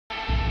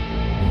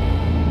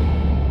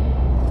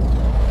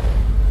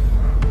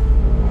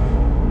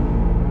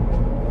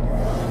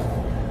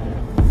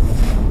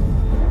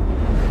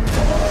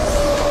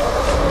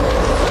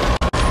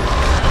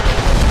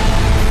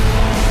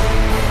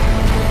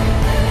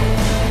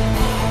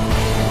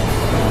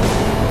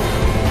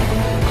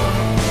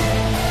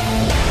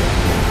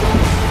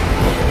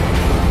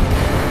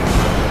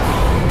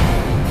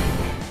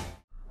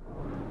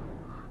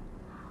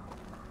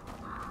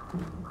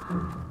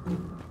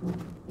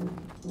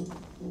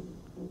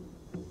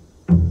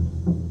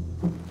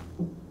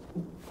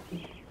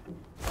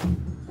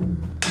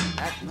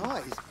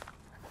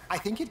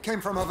think it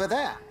came from over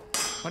there.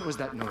 What was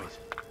that noise?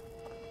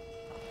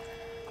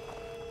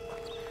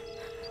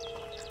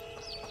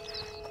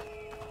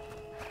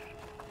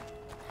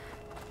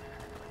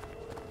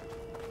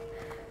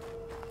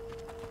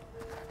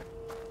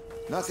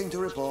 Nothing to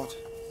report.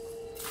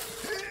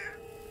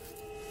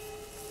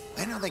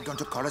 When are they going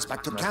to call us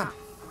back to camp?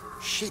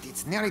 Shit,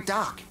 it's nearly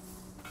dark.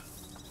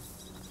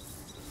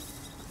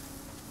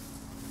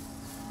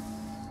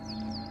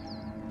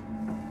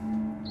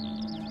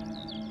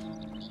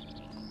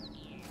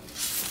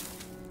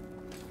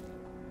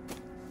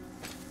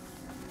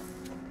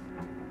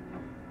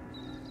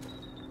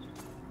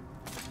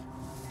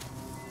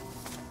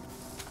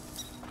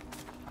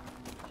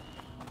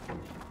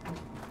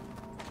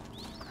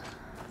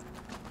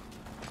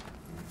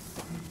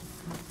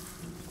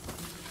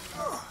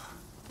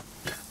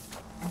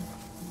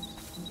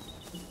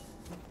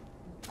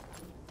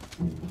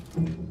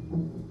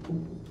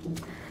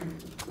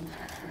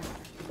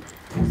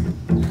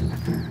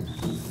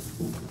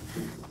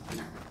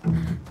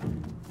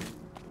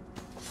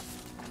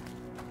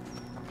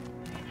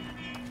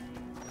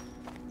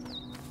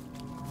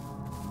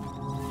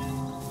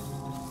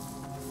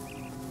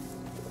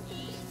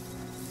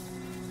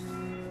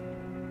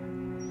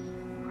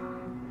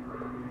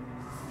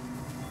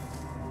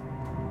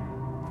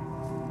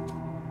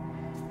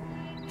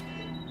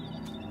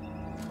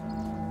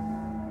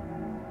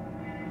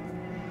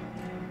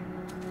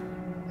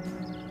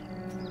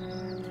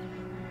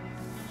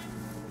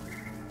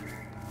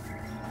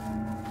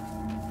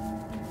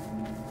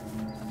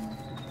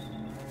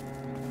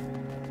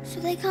 So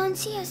they can't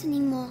see us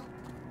anymore?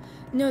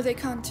 No, they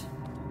can't.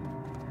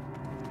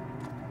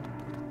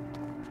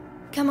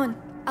 Come on,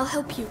 I'll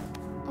help you.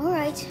 All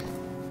right.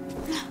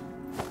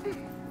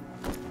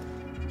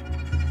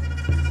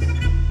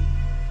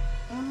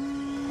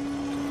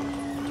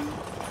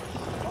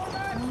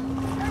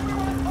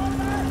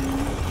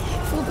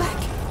 Fall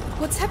back.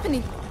 What's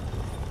happening?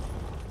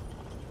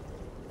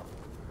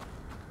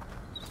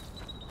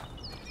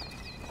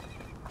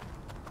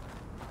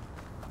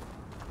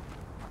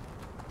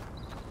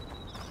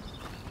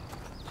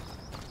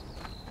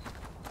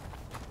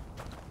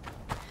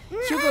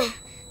 Hugo,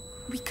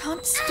 we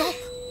can't stop.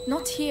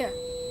 Not here.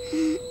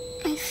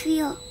 I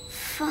feel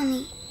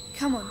funny.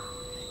 Come on.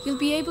 You'll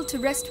be able to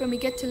rest when we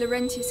get to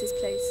Laurentius's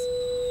place.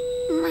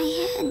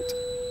 My head.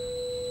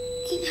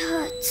 It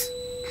hurts.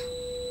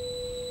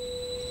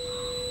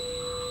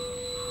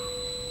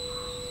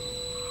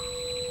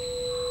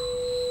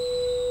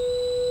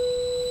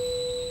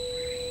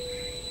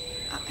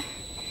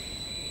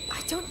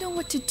 I don't know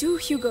what to do,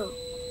 Hugo.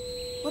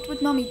 What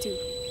would Mommy do?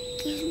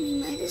 Give me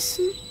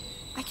medicine.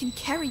 I can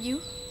carry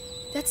you.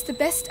 That's the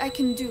best I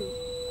can do.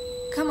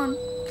 Come on,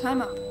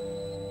 climb up.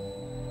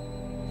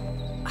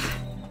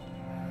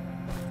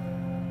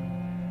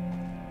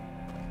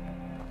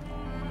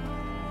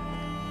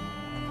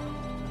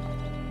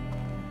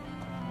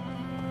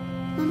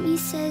 Mommy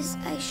says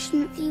I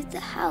shouldn't leave the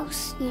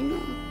house, you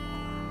know.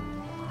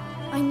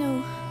 I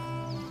know.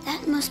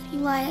 That must be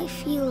why I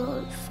feel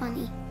all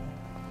funny.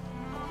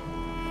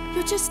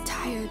 You're just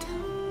tired.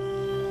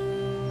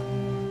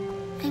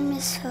 I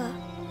miss her.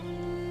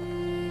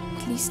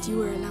 At least you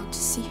were allowed to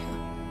see her.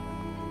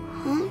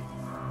 Huh?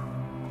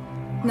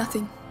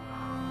 Nothing.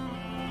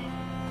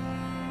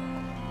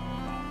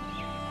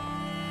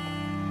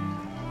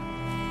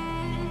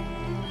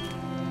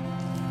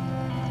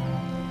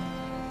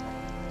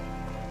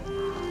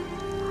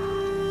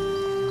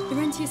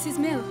 Laurentius's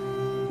mill.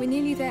 We're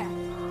nearly there.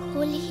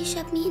 Will he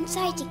shut me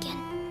inside again?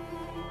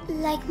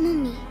 Like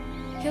Mommy?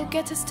 He'll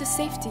get us to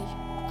safety.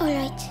 All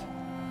right.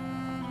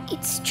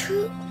 It's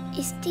true,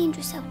 it's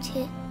dangerous out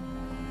here.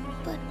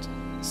 But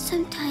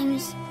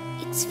sometimes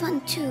it's fun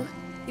too.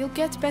 You'll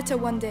get better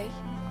one day.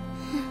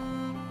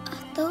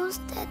 Are those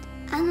dead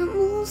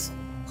animals?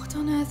 What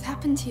on earth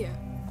happened here?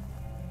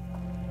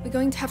 We're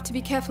going to have to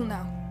be careful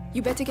now.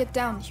 You better get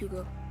down,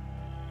 Hugo.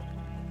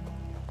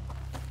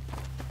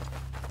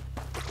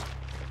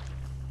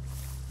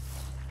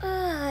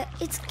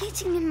 It's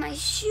getting in my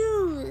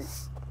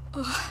shoes.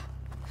 Oh,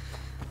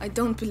 I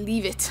don't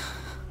believe it.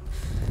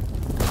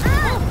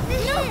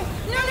 No!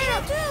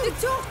 The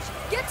torch!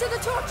 Get to the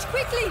torch,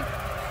 quickly!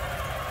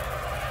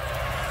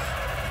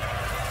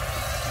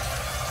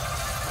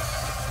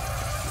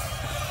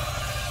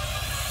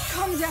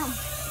 Calm down.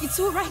 It's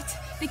all right.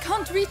 They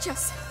can't reach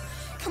us.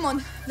 Come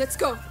on, let's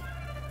go.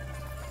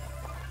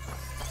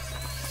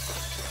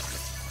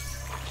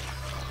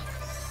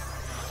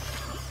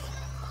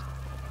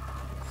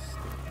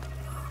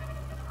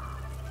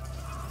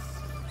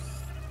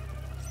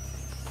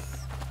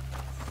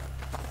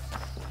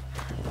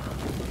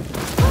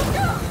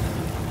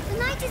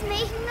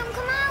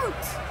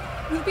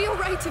 We'll be all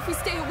right if we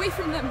stay away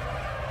from them.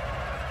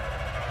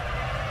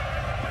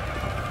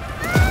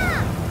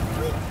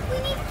 We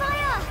need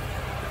fire!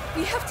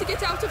 We have to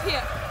get out of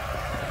here.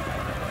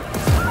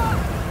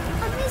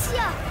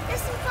 Amicia,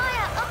 there's some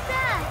fire up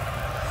there.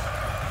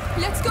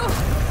 Let's go.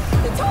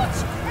 The torch!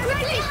 They're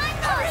Quickly! right behind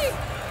Hurry! us.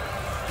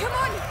 Come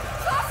on,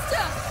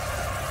 faster!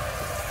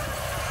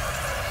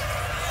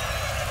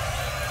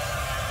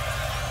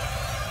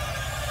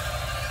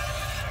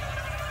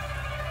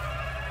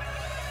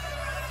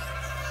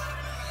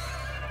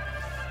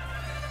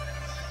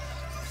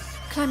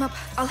 Climb up.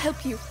 I'll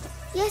help you.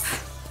 Yes.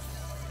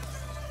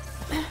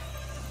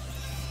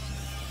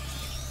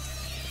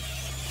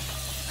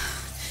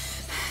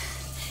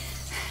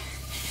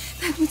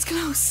 That was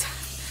close.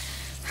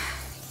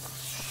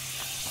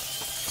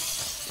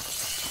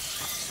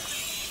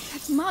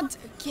 That mud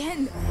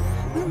again.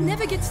 We'll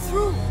never get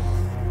through.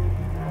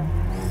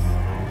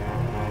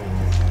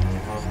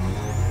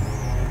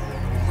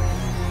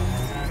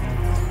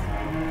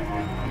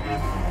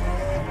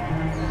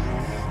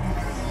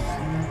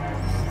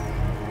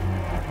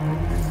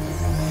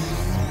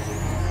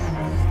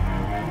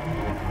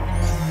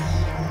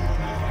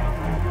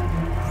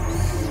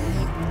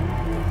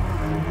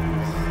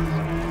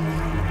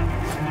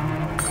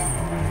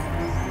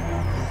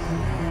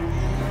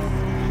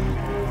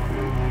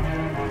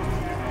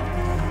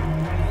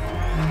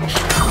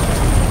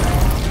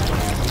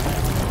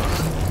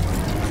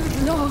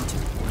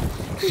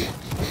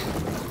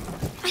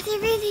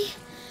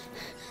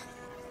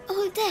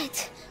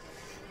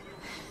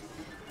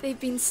 They've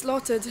been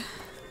slaughtered.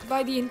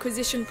 By the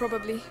Inquisition,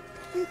 probably.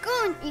 I'm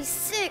going to be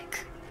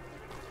sick.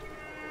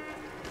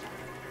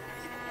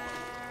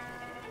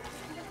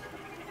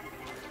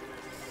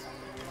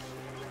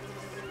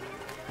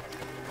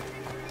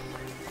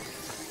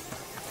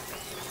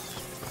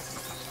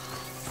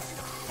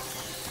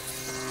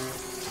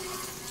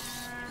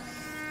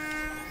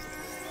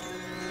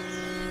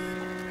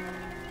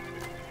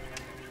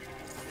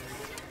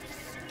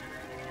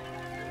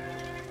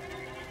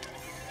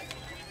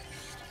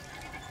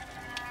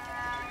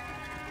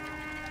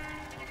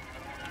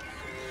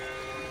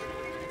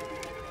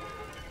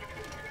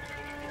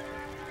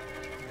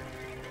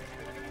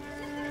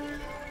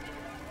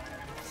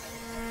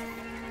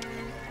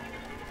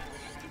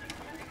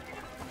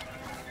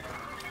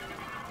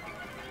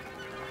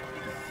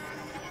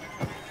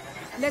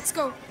 Let's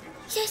go.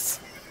 Yes.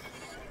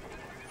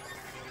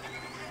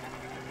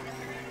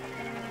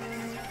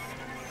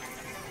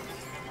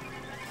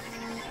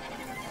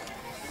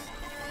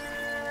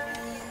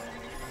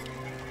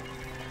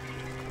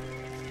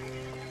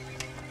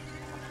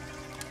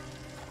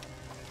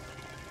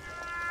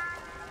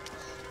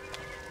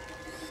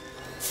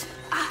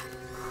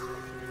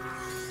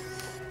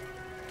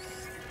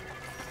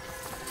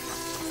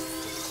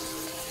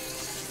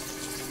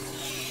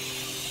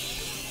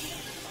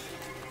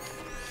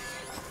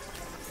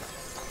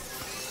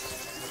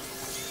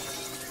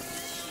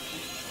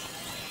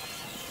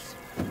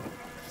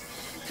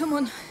 Come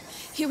on,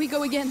 here we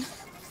go again.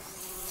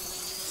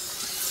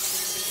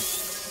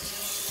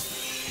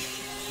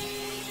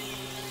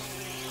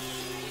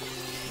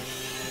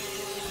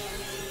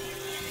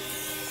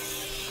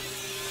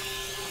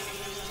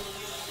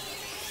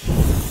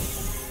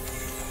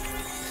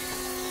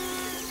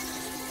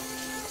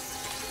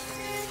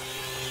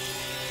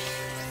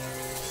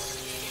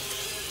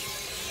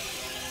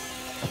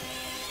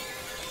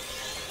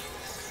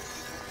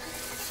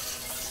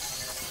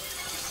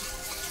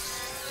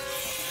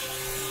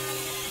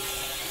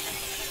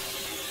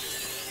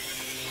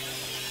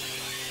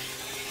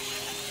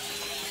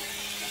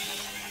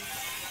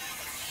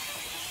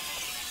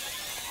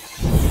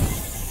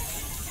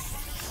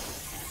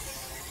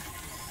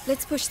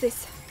 Let's push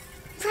this.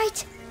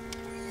 Right.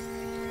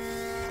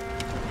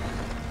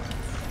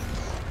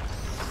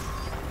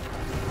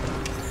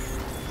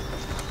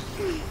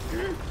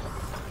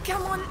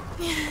 Come on,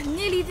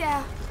 nearly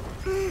there.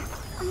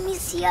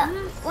 Amicia,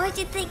 why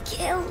did they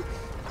kill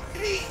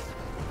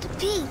the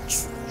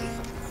pigs?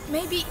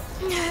 Maybe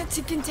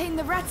to contain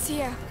the rats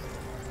here.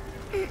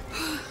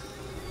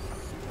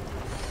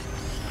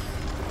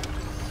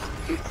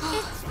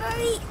 It's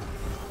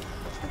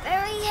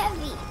very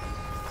heavy.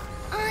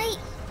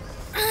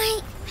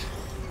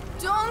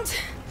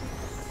 Don't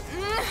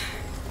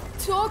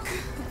talk.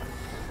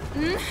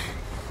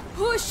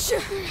 Push.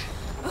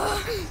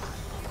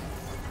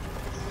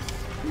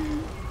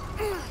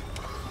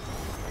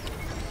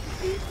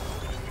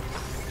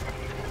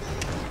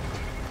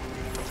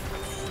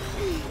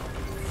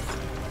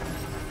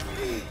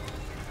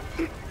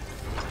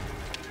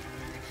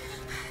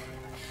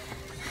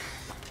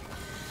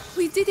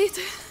 We did it.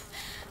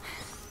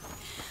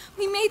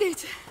 We made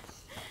it.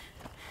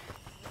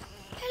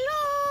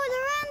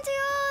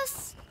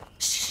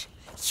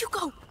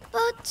 Hugo!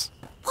 But...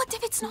 What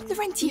if it's not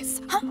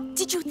Laurentius? Huh?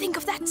 Did you think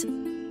of that?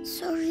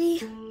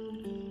 Sorry.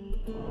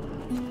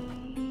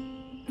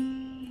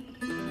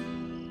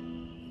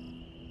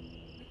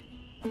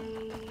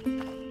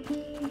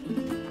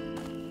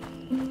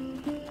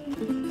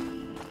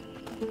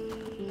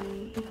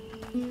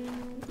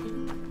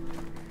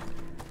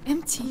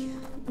 Empty.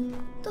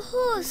 The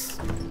horse.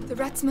 The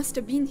rats must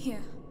have been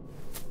here.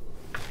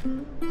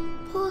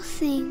 Poor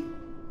thing.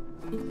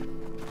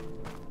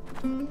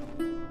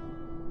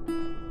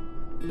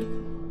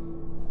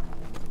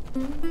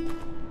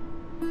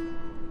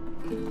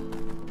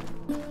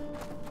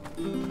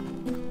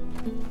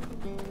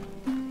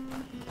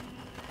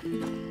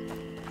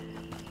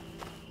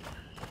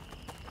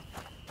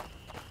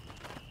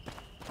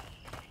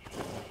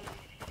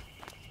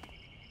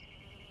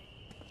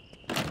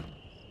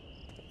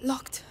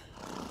 Locked.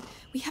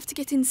 We have to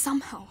get in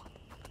somehow.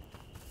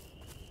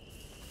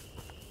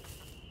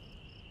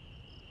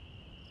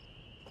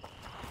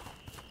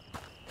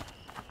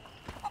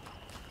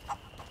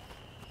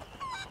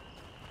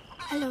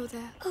 Hello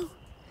there. Oh,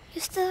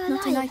 you're still alive.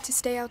 Not a night to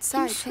stay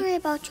outside. I'm sorry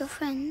about your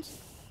friends.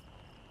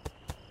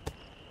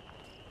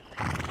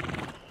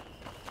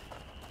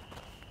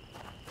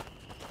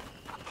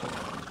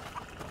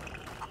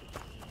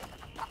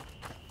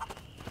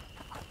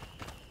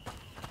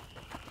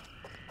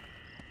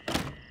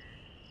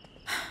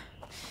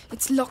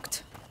 It's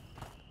locked.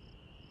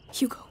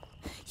 Hugo,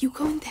 you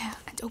go in there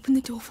and open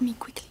the door for me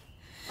quickly.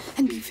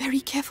 And be very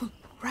careful,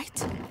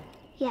 right?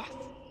 Yes.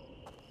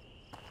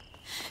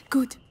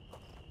 Good.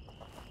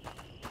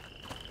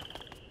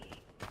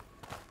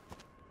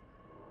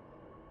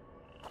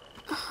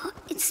 Oh,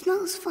 it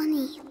smells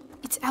funny.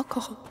 It's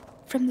alcohol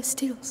from the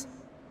stills.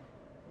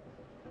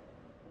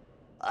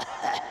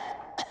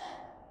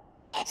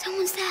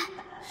 Someone's there.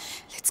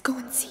 Let's go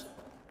and see.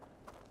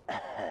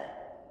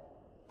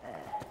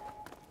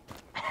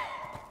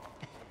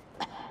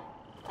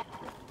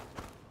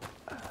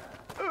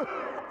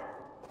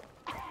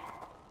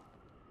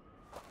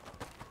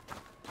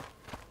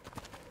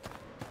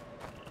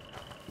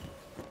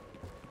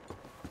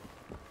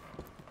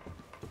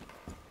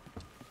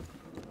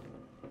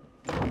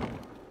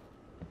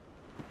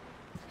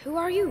 Who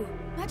are you?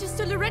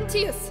 Magister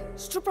Laurentius!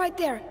 Stop right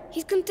there.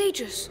 He's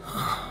contagious.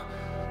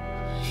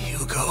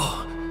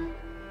 Hugo.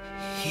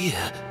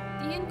 Here.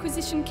 The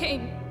Inquisition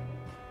came.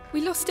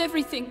 We lost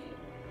everything.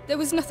 There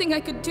was nothing I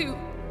could do.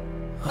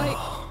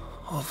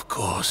 Of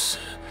course.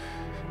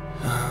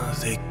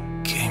 They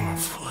came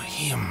for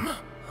him.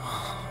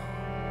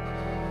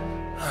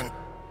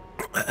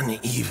 An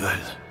evil.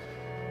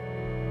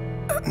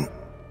 An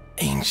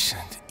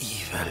ancient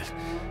evil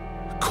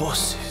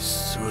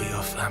courses through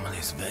your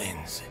family's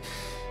veins.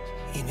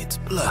 In its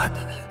blood.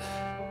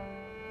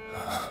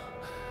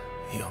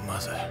 Your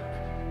mother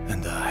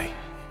and I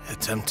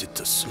attempted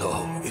to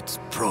slow its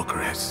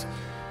progress.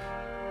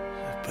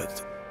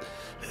 But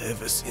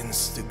ever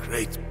since the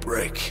Great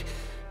Break,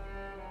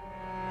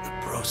 the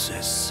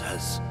process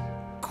has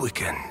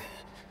quickened.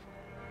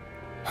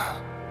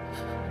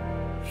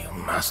 You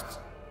must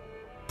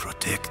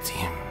protect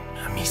him,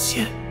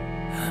 Amicia.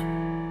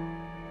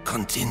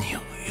 Continue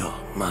your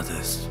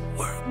mother's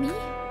work. Me?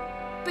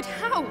 But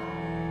how?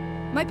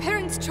 My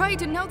parents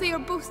tried and now they are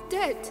both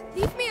dead.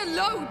 Leave me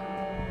alone!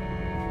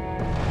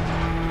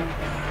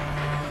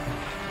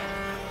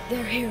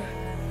 They're here.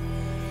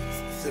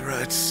 The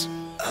rats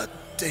are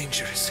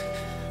dangerous,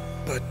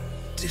 but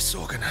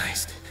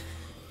disorganized.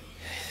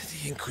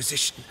 The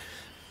Inquisition,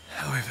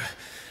 however,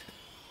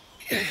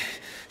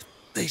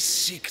 they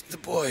seek the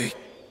boy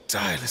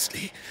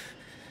tirelessly.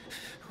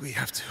 We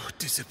have to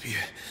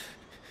disappear.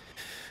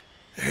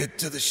 Head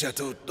to the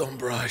Chateau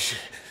d'Ombrage.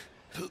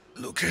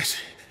 Lucas,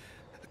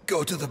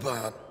 go to the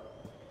barn.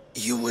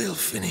 You will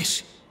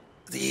finish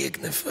the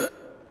Ignifer.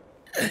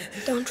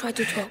 Don't try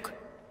to talk.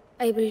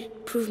 I will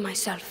prove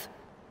myself.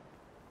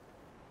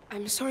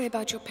 I'm sorry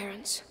about your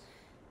parents,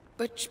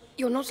 but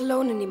you're not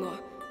alone anymore.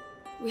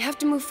 We have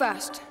to move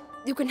fast.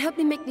 You can help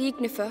me make the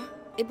Ignifer.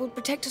 It will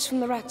protect us from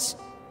the rats.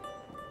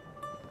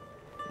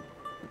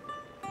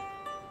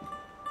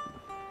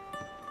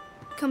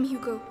 Come,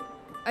 Hugo.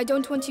 I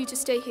don't want you to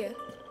stay here.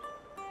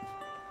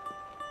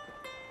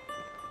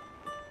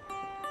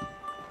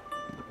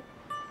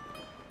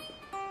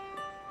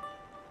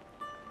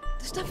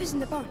 The stuff is in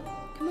the barn.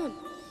 Come on.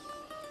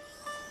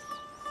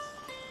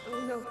 Oh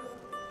no.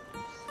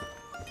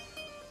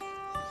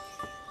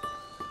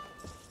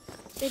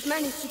 They've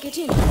managed to get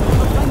in. I'll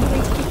find a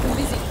way to keep them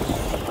busy.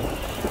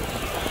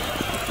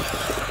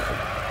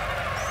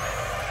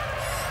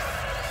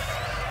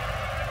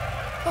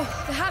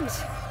 Oh, the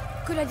hams.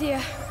 Good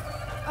idea.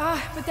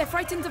 Ah, but they're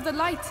frightened of the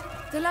light.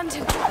 The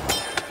lantern.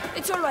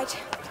 It's all right.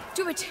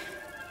 Do it.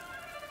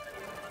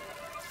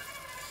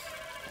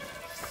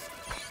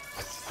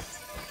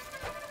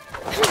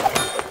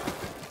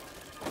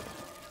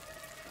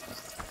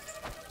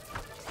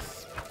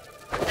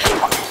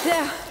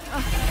 There.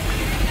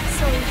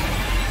 Sorry.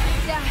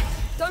 Yeah,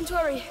 don't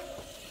worry.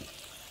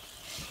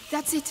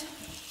 That's it.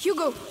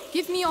 Hugo,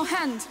 give me your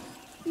hand.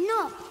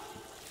 No.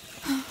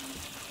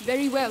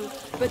 Very well,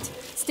 but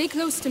stay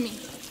close to me.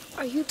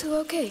 Are you two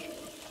okay?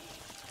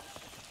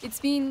 It's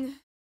been